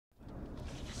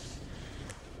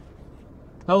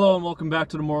Hello and welcome back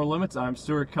to The Moral Limits. I'm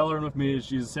Stewart Keller and with me is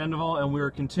Jesus Sandoval, and we are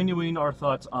continuing our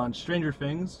thoughts on Stranger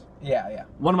Things. Yeah.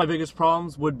 One of my biggest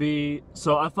problems would be,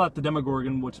 so I thought the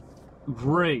Demogorgon was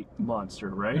great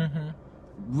monster, right? Mm-hmm.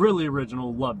 Really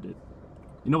original, loved it.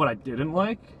 You know what I didn't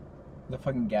like? The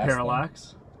fucking gas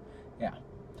Parallax. thing. Yeah.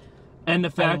 And the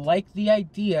fact... I like the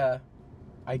idea,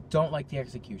 I don't like the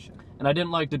execution. And I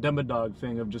didn't like the Demodog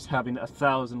thing of just having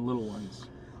 1,000 little ones.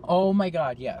 Oh my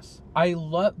god, yes.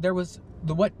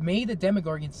 What made the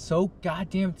Demogorgon so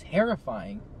goddamn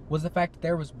terrifying was the fact that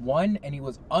there was one and he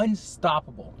was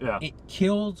unstoppable. Yeah. It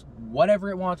killed whatever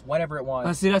it wants, whenever it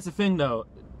wants. See, that's the thing though.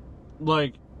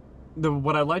 Like,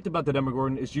 what I liked about the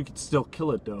Demogorgon is you could still kill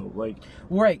it though. Like,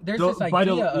 right, there's this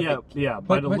idea of it.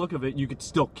 By the look of it, you could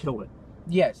still kill it.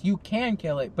 Yes, you can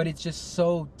kill it, but it's just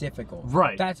so difficult.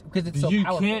 Right. That's because it's so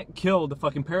powerful. You can't kill the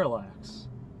fucking Parallax.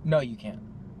 No, you can't.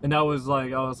 And I was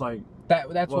like,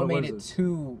 That's what made it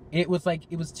too. It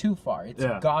was too far. It's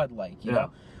godlike, you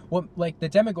know. What the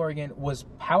Demogorgon was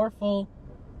powerful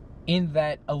in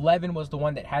that 11 was the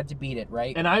one that had to beat it,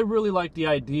 right? And I really like the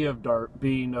idea of Dart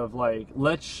being of like,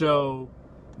 let's show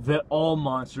that all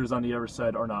monsters on the other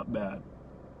side are not bad.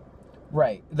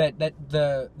 Right. That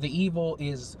the evil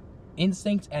is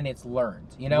instinct and it's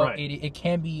learned. You know, it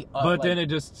can be. But then it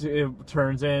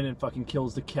turns in and fucking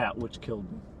kills the cat, which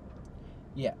killed me.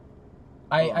 Yeah.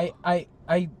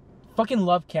 I fucking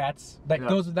love cats. That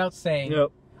goes without saying.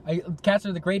 Yep. Cats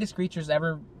are the greatest creatures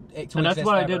ever to exist. And that's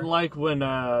why ever. I didn't like when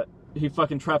he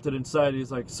fucking trapped it inside.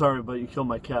 He's like, sorry, but you killed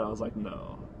my cat. I was like,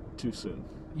 no, too soon.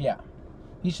 Yeah.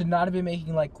 He should not have been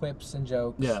making like quips and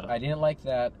jokes. Yeah. I didn't like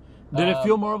that. Did it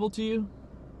feel Marvel to you?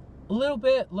 A little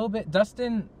bit.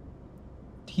 Dustin,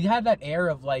 he had that air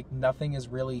of like nothing is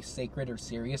really sacred or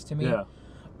serious to me. Yeah.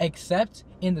 Except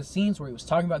in the scenes where he was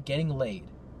talking about getting laid.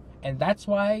 And that's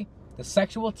why the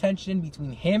sexual tension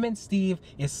between him and Steve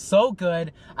is so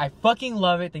good. I fucking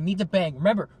love it. They need to bang.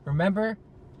 Remember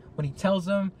when he tells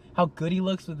him how good he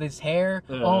looks with his hair?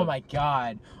 Oh my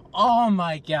god. Oh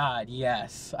my god,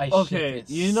 yes. I ship it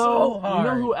so hard.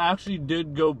 You know who actually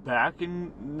did go back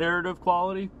in narrative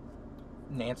quality?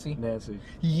 Nancy.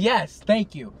 Yes,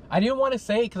 thank you. I didn't want to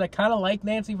say it because I kind of like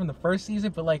Nancy from the first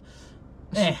season, but like,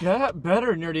 she got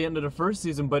better near the end of the first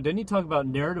season, but then you talk about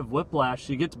narrative whiplash.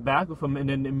 She gets back with him and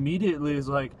then immediately is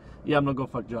like, yeah, I'm gonna go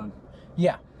fuck John.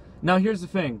 Yeah. Now here's the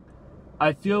thing.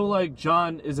 I feel like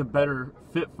John is a better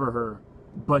fit for her,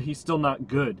 but he's still not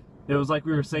good. It was like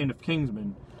we were saying of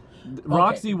Kingsman.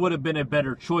 Roxy would have been a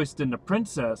better choice than the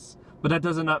princess, but that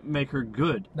does not make her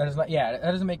good. That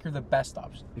doesn't make her the best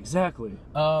option. Exactly.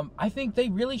 I think they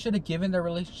really should have given their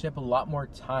relationship a lot more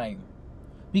time.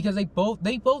 Because they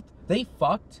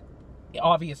fucked,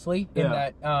 obviously, in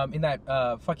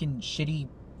that fucking shitty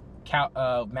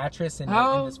mattress in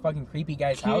this fucking creepy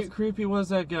guy's house. Creepy was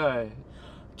that guy?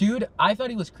 Dude, I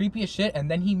thought he was creepy as shit,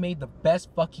 and then he made the best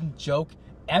fucking joke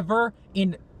ever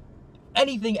in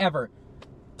anything ever.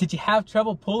 Did you have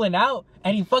trouble pulling out?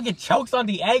 And he fucking chokes on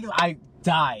the egg. I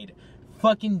died.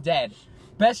 Fucking dead.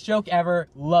 Best joke ever.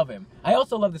 Love him. I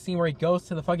also love the scene where he goes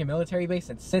to the fucking military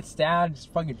base and sits down and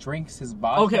just fucking drinks his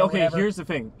vodka. Okay, here's the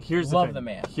thing. Love the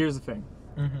man. Here's the thing.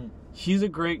 Mm-hmm. He's a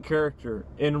great character.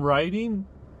 In writing,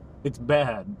 it's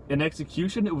bad. In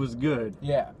execution, it was good.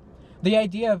 Yeah. The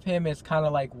idea of him is kind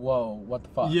of like, whoa, what the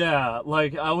fuck? Yeah,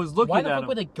 like, I was looking at him. Why the fuck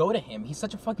would they go to him? He's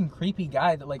such a fucking creepy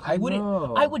guy that, like, I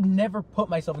would never put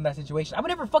myself in that situation. I would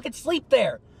never fucking sleep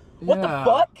there. What the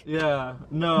fuck? Yeah,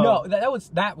 no. No, that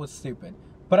was stupid.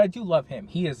 But I do love him.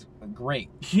 He is great.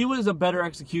 He was a better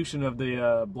execution of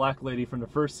the black lady from the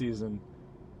first season.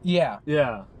 Yeah.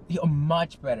 Yeah.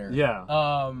 Much better. Yeah.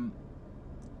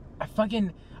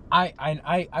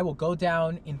 I will go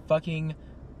down in fucking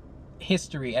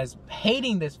history as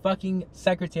hating this fucking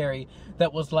secretary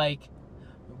that was like,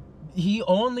 he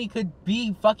only could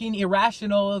be fucking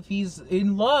irrational if he's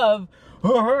in love.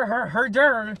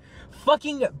 Her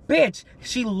fucking bitch.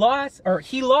 He lost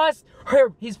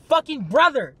his fucking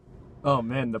brother. Oh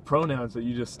man, the pronouns that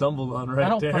you just stumbled on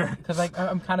right there. Because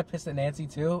I'm kind of pissed at Nancy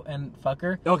too, and fuck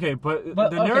her. Okay, but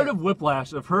the narrative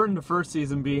whiplash of her in the first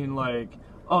season being like,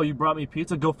 oh, you brought me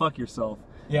pizza, go fuck yourself.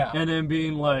 Yeah. And then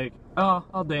being like, oh,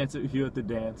 I'll dance with you at the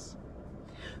dance.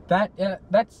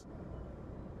 That's...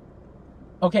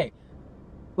 Okay.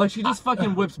 Like, she just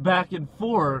fucking whips back and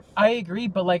forth. I agree,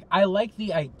 but, like, I like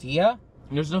the idea.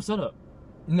 There's no setup.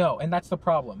 No, and that's the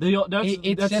problem.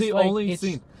 That's the only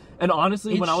scene. And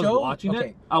honestly, when I was watching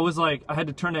it, I was like, I had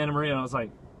to turn to Anna Marie and I was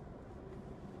like,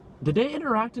 did they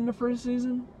interact in the first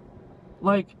season?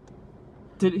 Like,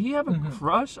 did he have a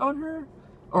crush on her?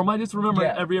 Or am I just remembering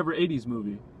every other 80s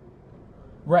movie?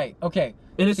 Right, okay.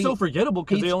 And it's See, so forgettable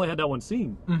because they it's- only had that one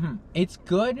scene. It's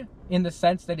good in the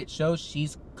sense that it shows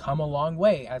she's come a long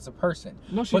way as a person.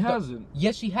 No, she hasn't.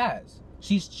 Yes, she has.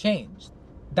 She's changed.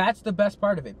 That's the best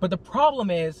part of it. But the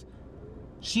problem is,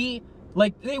 it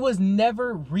was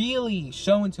never really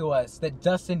shown to us that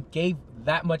Dustin gave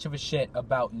that much of a shit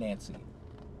about Nancy.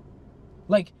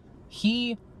 Like,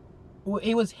 it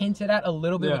was hinted at a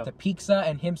little bit with the pizza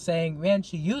and him saying, man,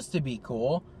 she used to be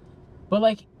cool. But,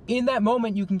 like, in that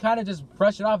moment, you can kind of just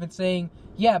brush it off and saying,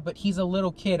 yeah, but he's a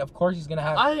little kid. Of course he's going to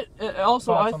have... I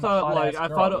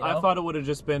thought it would have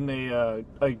just been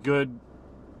a good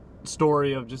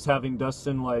story of just having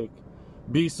Dustin, like,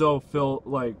 be so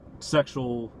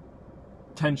sexual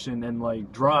tension and,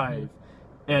 like, drive.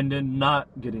 And then not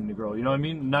getting the girl, you know what I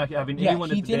mean? Not having anyone at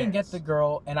the he didn't dance. get the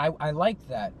girl, and I liked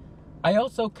that. I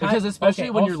also because especially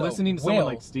when you're listening to someone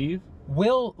like Steve,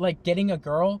 Will, like, getting a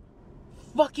girl,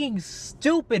 fucking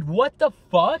stupid. What the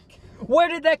fuck? Where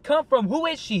did that come from? Who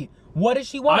is she? What does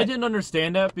she want? I didn't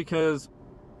understand that because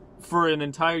for an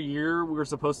entire year we were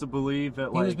supposed to believe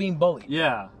that, like, he was being bullied.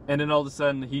 Yeah, and then all of a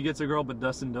sudden he gets a girl, but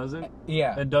Dustin doesn't.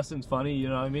 Yeah, and Dustin's funny, you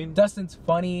know what I mean? Dustin's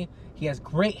funny. He has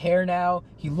great hair now.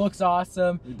 He looks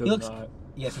awesome. He looks not.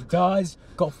 Yes, he does.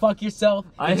 Go fuck yourself.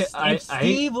 If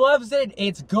Steve loves it,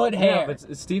 it's good hair. Yeah,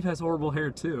 but Steve has horrible hair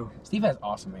too. Steve has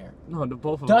awesome hair. No,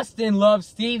 both of them. Dustin loves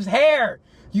Steve's hair.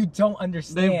 You don't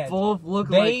understand. They both look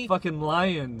like fucking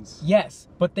lions. Yes,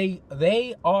 but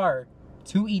they are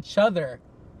to each other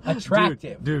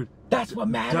attractive. Dude. That's what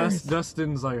matters.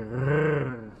 Dustin's like...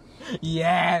 Rrr.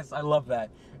 Yes, I love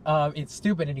that. It's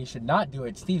stupid and he should not do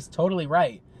it. Steve's totally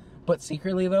right. But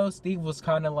secretly, though, Steve was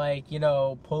kind of like,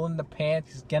 pulling the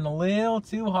pants. He's getting a little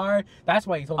too hard. That's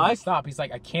why he told me to stop. He's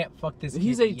like, I can't fuck this kid.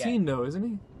 He's 18, yet. though, isn't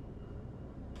he?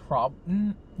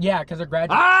 Yeah, because they're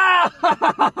graduating.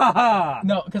 Ah!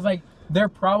 No, because, like, they're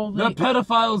probably... The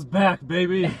pedophile's back,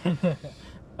 baby.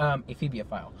 A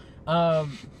Phoebe-ophile.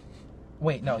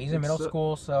 Wait, no, he's in middle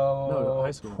school, so... No, high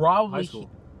school. Probably... High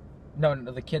school. No,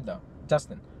 the kid, though.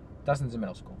 Dustin. Dustin's in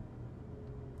middle school.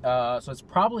 So it's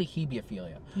probably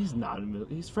hebephilia. He's not in middle.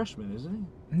 He's freshman, isn't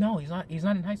he? No, he's not. He's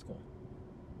not in high school.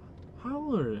 How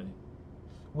old are they?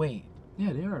 Wait.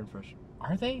 Yeah, they are in freshman.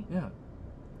 Are they? Yeah.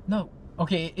 No.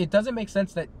 Okay, it doesn't make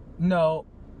sense that no,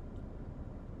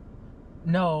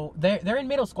 they're in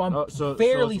middle school. I'm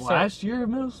fairly so it's certain. last year of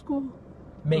middle school?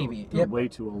 Maybe. They're way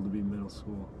too old to be in middle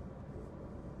school.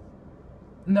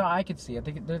 No, I could see it.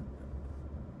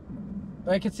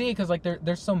 I could see it because, like,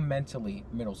 they're so mentally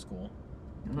middle school.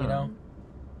 You know?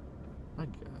 I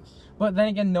guess. But then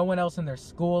again, no one else in their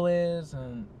school is.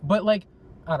 But, like,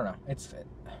 I don't know. It's...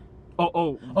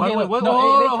 Oh. Okay, look, hold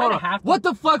on. What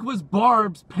the fuck was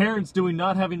Barb's parents doing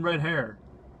not having red hair?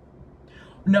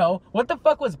 No. What the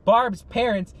fuck was Barb's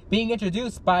parents being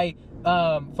introduced by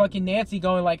fucking Nancy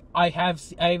going like, I have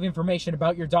information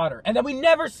about your daughter. And then we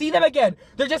never see them again.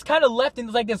 They're just kind of left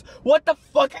in like this, what the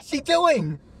fuck is she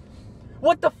doing?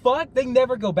 What the fuck? They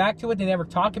never go back to it. They never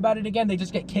talk about it again. They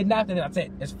just get kidnapped and that's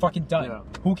it. It's fucking done. Yeah.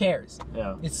 Who cares?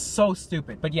 Yeah. It's so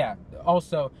stupid. But yeah,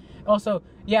 also,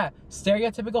 yeah,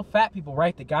 stereotypical fat people,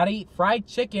 right? They gotta eat fried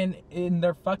chicken in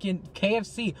their fucking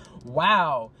KFC.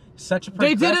 Wow. Such a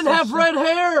They didn't have red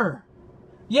hair!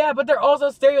 Yeah, but they're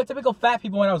also stereotypical fat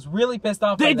people and I was really pissed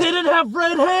off They didn't have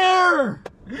red hair!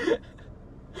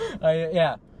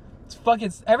 Yeah. It's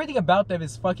fucking... Everything about them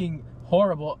is fucking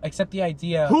horrible, except the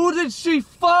idea... Who did she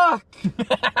fuck?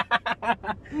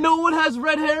 No one has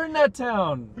red hair in that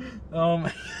town.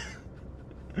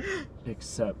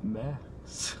 Except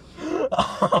Max.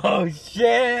 Oh,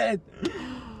 shit!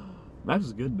 Max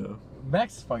is good, though.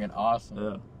 Max is fucking awesome.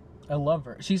 Yeah. I love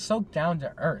her. She's so down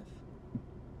to earth.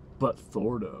 But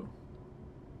Thor, though.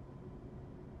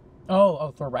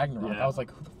 Oh, Thor Ragnarok. Yeah. I was like,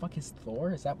 who the fuck is Thor?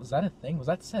 Was that a thing? Was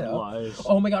that set up? Lies.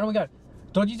 Oh my god.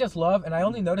 Don't you just love, and I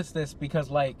only noticed this because,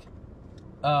 like,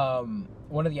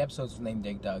 one of the episodes was named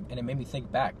Dig Dug, and it made me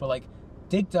think back. But, like,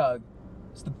 Dig Dug,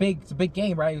 it's a big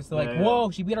game, right? It was like,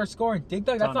 whoa, she beat our score in Dig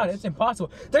Dug? That's not, it's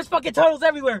impossible. There's fucking tunnels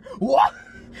everywhere! What?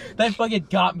 That fucking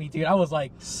got me, dude. I was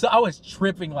like, I was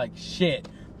tripping like shit.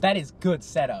 That is good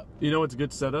setup. You know what's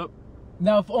good setup?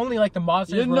 Now, if only like the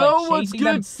monsters were like chasing what's good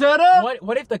them. Setup?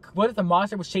 What if the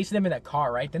monster was chasing them in that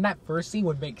car, right? Then that first scene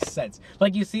would make sense.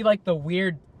 Like you see like the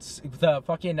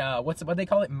fucking what they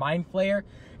call it, mind flayer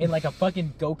in like a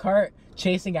fucking go-kart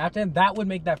chasing after him. That would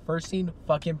make that first scene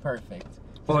fucking perfect.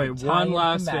 Okay, one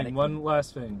last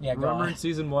thing. Yeah, remember in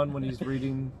season 1 when he's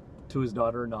reading to his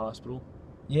daughter in the hospital?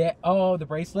 Yeah. Oh, the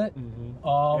bracelet. Mm-hmm.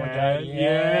 Oh my god.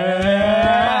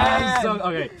 Yeah. So,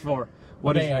 okay, 4.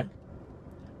 What is it?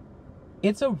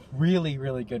 It's a really,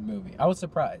 really good movie. I was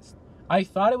surprised. I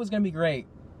thought it was gonna be great,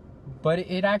 but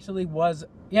it actually was.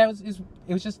 Yeah, it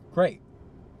was just great.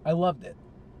 I loved it.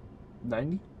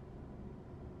 90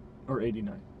 or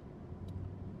 89?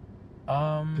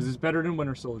 Because it's better than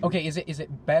Winter Soldier. Okay, is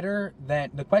it better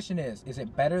than, the question is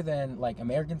it better than like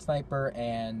American Sniper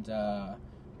and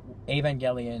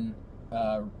Evangelion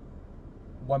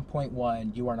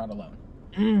 1.1 You Are Not Alone?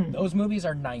 Those movies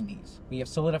are 90s. We have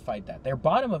solidified that. They're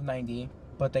bottom of 90,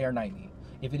 but they are 90.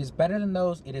 If it is better than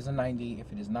those, it is a 90.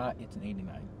 If it is not, it's an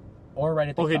 89. Or right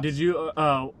at the Okay, cusp. did you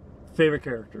favorite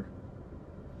character?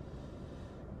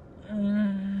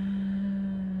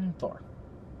 Thor.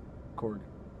 Korg.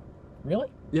 Really?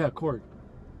 Yeah, Korg.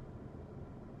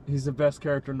 He's the best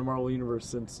character in the Marvel Universe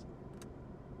since...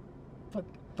 But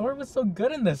Thor was so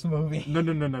good in this movie. No.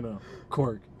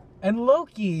 Korg. And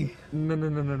Loki.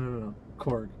 No.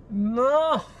 Korg.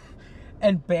 No.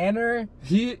 And Banner.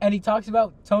 And he talks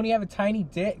about Tony have a tiny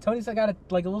dick. Tony's got a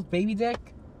little baby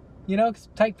dick. You know,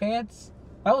 tight pants.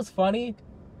 That was funny.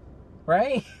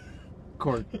 Right?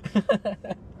 Korg.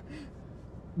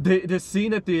 The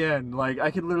scene at the end, like, I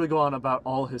could literally go on about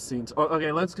all his scenes.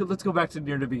 Okay, let's go back to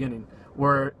near the beginning,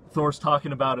 where Thor's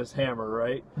talking about his hammer,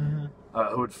 right? Mm-hmm.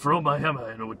 I would throw my hammer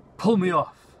and it would pull me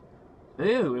off.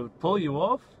 Ew, it would pull you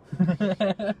off?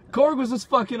 Korg was just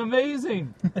fucking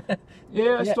amazing.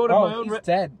 Yeah, I started my own... He's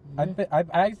dead. I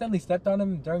accidentally stepped on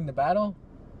him during the battle.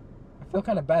 I feel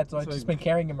kind of bad, so I've just been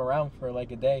carrying him around for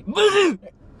like a day.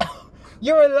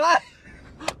 You're alive!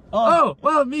 Oh,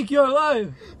 wow, Meek, you're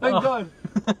alive! Thank God.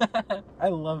 I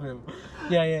love him.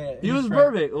 Yeah. He was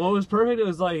perfect. What was perfect, it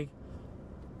was like,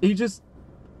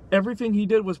 everything he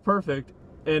did was perfect,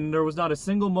 and there was not a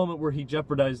single moment where he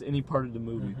jeopardized any part of the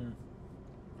movie. Mm-hmm.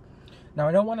 Now,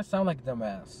 I don't want to sound like a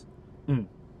dumbass. The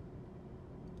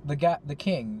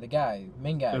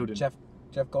main guy, Odin. Jeff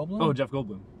Goldblum? Oh, Jeff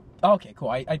Goldblum. Okay, cool.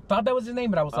 I thought that was his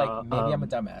name, but I was like, maybe I'm a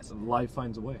dumbass. Life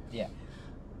finds a way. Yeah.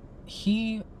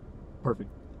 Perfect.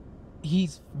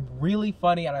 He's really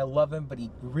funny, and I love him, but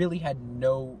he really had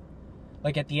no...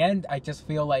 Like, at the end, I just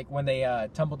feel like when they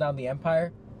tumbled down the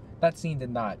Empire, that scene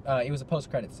did not. It was a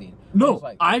post-credit scene. No,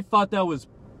 like, I thought that was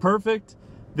perfect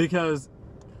because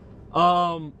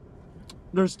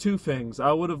there's two things.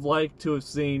 I would have liked to have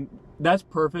seen... That's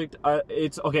perfect.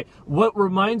 It's... Okay, what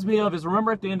reminds me of is,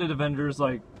 remember at the end of Avengers,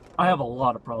 like, I have a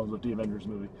lot of problems with the Avengers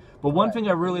movie. But one thing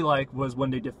I really liked was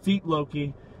when they defeat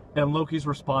Loki, and Loki's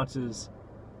response is...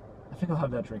 I think I'll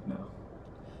have that drink now.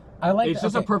 It's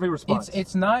just a perfect response.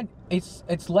 It's not.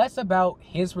 It's less about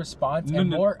his response and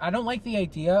more. I don't like the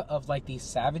idea of like these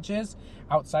savages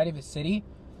outside of his city,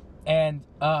 and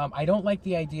I don't like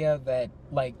the idea that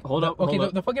like. Hold up.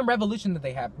 The fucking revolution that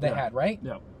they had, right?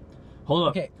 Yeah. Hold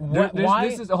up. Okay.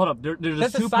 Why? Hold up.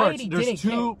 There's two parts.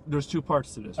 There's two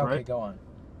parts to this, right? Okay, go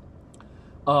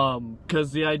on.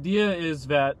 Because the idea is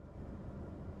that.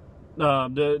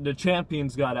 The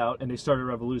champions got out and they started a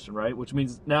revolution, right? Which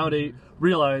means now they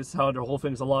realize how their whole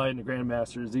thing's a lie and the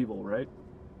Grandmaster is evil, right?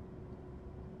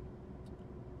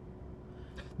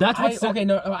 That's what I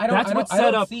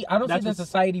don't see the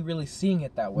society really seeing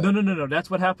it that way. No. That's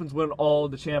what happens when all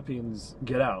the champions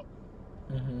get out.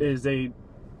 Is they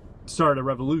start a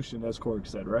revolution, as Korg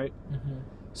said, right?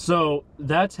 So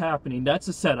that's happening. That's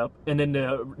a setup, and then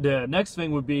the next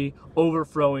thing would be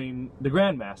overthrowing the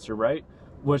Grandmaster, right?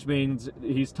 Which means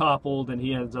he's toppled and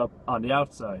he ends up on the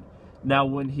outside. Now,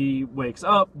 when he wakes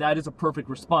up, that is a perfect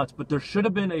response. But there should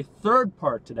have been a third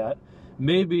part to that.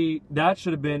 Maybe that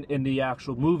should have been in the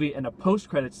actual movie, and a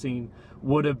post-credit scene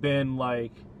would have been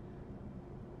like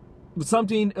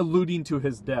something alluding to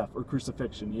his death or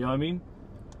crucifixion. You know what I mean?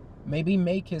 Maybe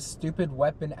make his stupid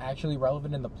weapon actually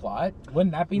relevant in the plot.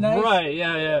 Wouldn't that be nice? Right,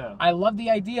 yeah. I love the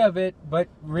idea of it, but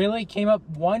really came up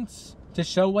once to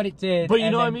show what it did, but you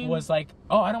know what I mean? Was like,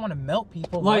 oh, I don't want to melt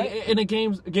people. Like in a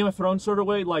Game of Thrones sort of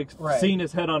way, like seeing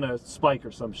his head on a spike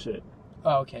or some shit.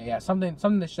 Oh, okay, yeah, something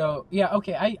to show. Yeah,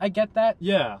 okay, I get that.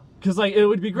 Yeah, because like it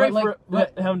would be great for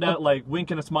him to like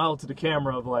wink and a smile to the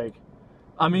camera of like,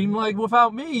 I mean, like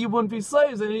without me, you wouldn't be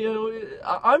slaves, and you know,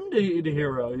 I'm the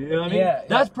hero. You know what I mean? Yeah,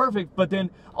 that's perfect. But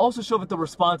then also show that the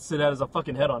response to that is a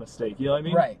fucking head on a stake. You know what I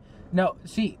mean? Right. No,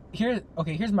 see, here's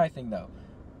my thing though.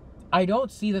 I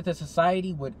don't see that the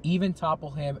society would even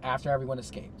topple him after everyone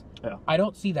escaped. Yeah. I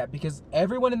don't see that because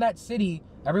everyone in that city,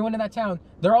 everyone in that town,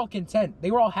 they're all content.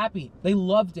 They were all happy. They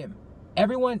loved him.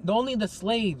 Only the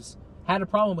slaves had a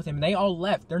problem with him, and they all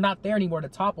left. They're not there anymore to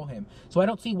topple him. So I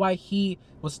don't see why he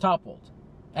was toppled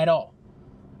at all.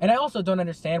 And I also don't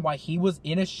understand why he was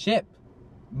in a ship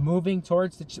moving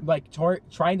towards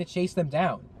trying to chase them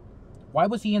down. Why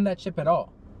was he in that ship at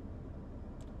all?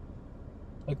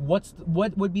 Like,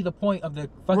 what would be the point of the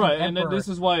fucking right, Emperor and this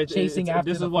is why chasing after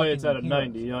this the is why it's at a fucking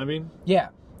 90. heroes? You know what I mean? Yeah,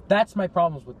 that's my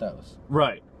problems with those.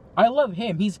 Right. I love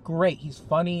him. He's great. He's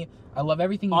funny. I love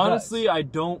everything he Honestly, does. I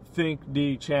don't think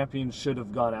the champions should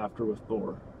have gone after with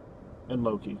Thor and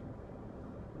Loki.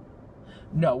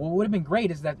 No, what would have been great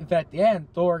is that if at the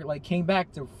end Thor like came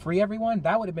back to free everyone,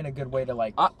 that would have been a good way to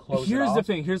like close it off.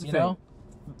 Here's the thing.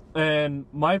 And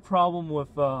my problem with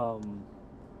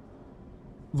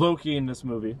Loki in this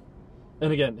movie,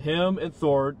 and again, him and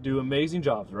Thor do amazing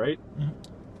jobs, right?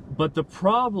 Mm-hmm. But the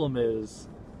problem is,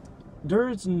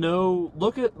 there's no...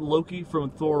 Look at Loki from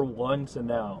Thor 1 to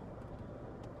now.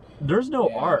 There's no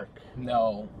arc.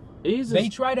 No. They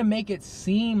try to make it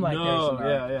seem like there's an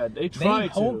arc. Yeah. They try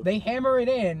to. They hammer it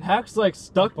in. Hacks like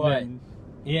Stuckman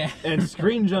and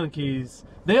Screen Junkies,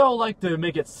 they all like to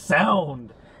make it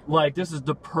sound like this is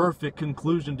the perfect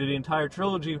conclusion to the entire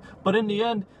trilogy. But in the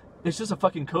end, it's just a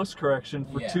fucking coast correction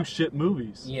for two shit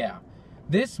movies. Yeah.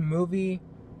 This movie,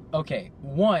 okay,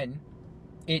 one,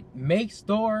 it makes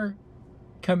Thor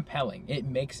compelling. It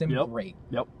makes him great.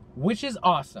 Yep. Which is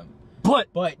awesome.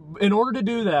 But in order to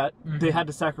do that, they had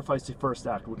to sacrifice the first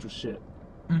act, which was shit.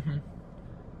 Mm-hmm.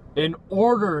 In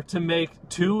order to make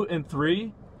 2 and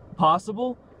 3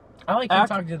 possible, I like him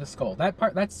talking to the skull.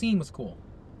 That scene was cool.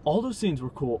 All those scenes were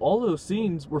cool. All those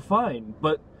scenes were fine,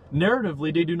 but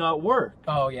narratively they do not work.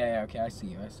 Oh yeah, okay, I see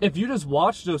you. If you just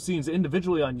watch those scenes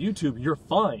individually on YouTube, you're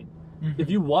fine. Mm-hmm. If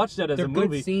you watch that as a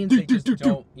movie, good scenes, they just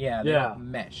don't. Yeah, they don't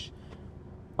mesh.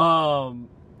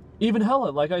 Even Hella,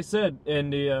 like I said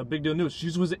in the Big Deal News,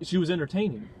 she was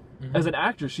entertaining. Mm-hmm. As an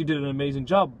actress, she did an amazing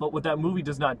job. But what that movie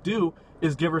does not do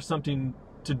is give her something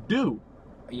to do.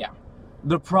 Yeah.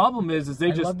 The problem is I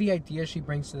love the idea she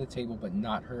brings to the table, but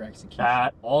not her execution.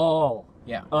 At all.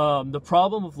 Yeah. The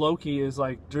problem with Loki is,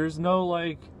 like, there's no,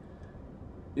 like...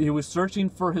 He was searching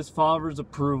for his father's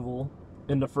approval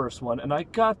in the first one, and I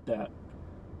got that.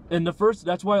 In the first...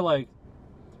 That's why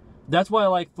I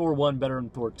like Thor 1 better than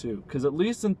Thor 2. Because at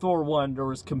least in Thor 1, there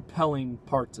was compelling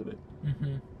parts of it.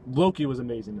 Mm-hmm. Loki was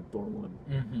amazing in Thor 1.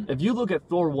 Mm-hmm. If you look at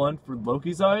Thor 1 through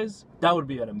Loki's eyes, that would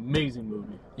be an amazing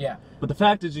movie. Yeah. But the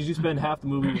fact is, you spend half the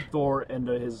movie with Thor and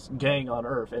his gang on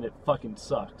Earth, and it fucking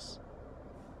sucks.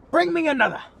 Bring me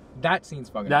another! That scene's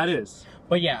fucking That is.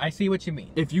 But yeah, I see what you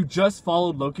mean. If you just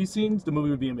followed Loki's scenes, the movie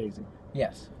would be amazing.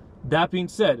 Yes. That being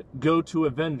said, go to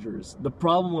Avengers. The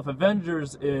problem with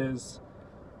Avengers is...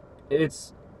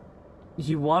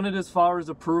 He wanted his father's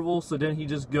approval, so then he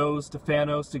just goes to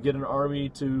Thanos to get an army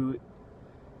to...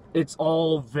 It's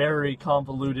all very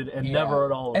convoluted and never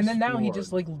at all explored. And then now he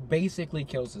just, like, basically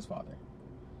kills his father.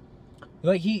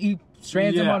 Like, he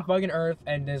strands him on fucking Earth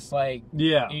and just, like...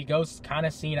 Yeah. He goes kind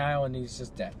of senile and he's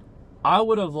just dead. I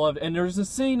would have loved... And there's a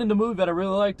scene in the movie that I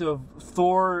really liked of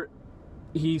Thor...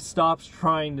 He stops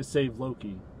trying to save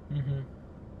Loki. Mm-hmm.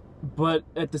 But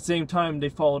at the same time, they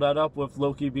followed that up with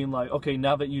Loki being like, okay,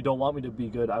 now that you don't want me to be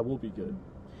good, I will be good.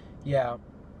 Yeah.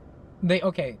 And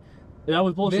that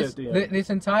was bullshit at the end.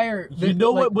 This entire...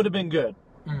 what would have been good?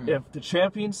 If the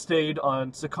champion stayed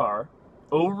on Sakaar,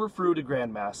 overthrew the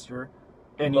Grandmaster,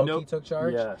 and Loki took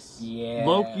charge? Yes. Yeah.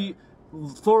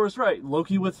 Thor was right.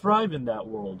 Loki would thrive in that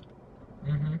world.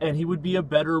 Mm-hmm. And he would be a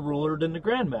better ruler than the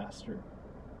Grandmaster.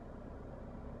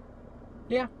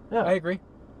 Yeah, I agree.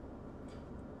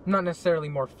 Not necessarily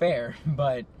more fair,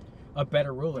 but a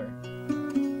better ruler.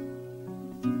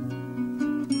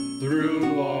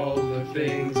 Through all the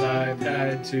things I've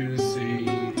had to see,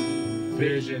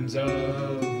 visions of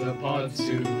the paths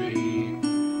to be,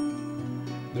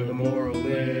 the moral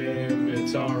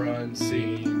limits are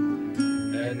unseen,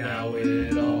 and now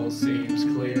it all seems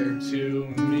clear to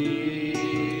me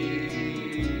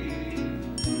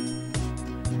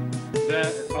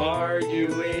that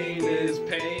arguing is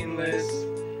painless.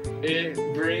 It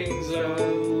brings a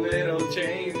little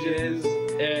changes,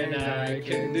 and I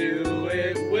can do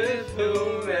it with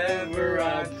whomever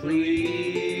I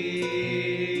please.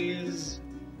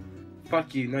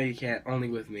 Fuck you, no you can't, only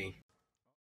with me.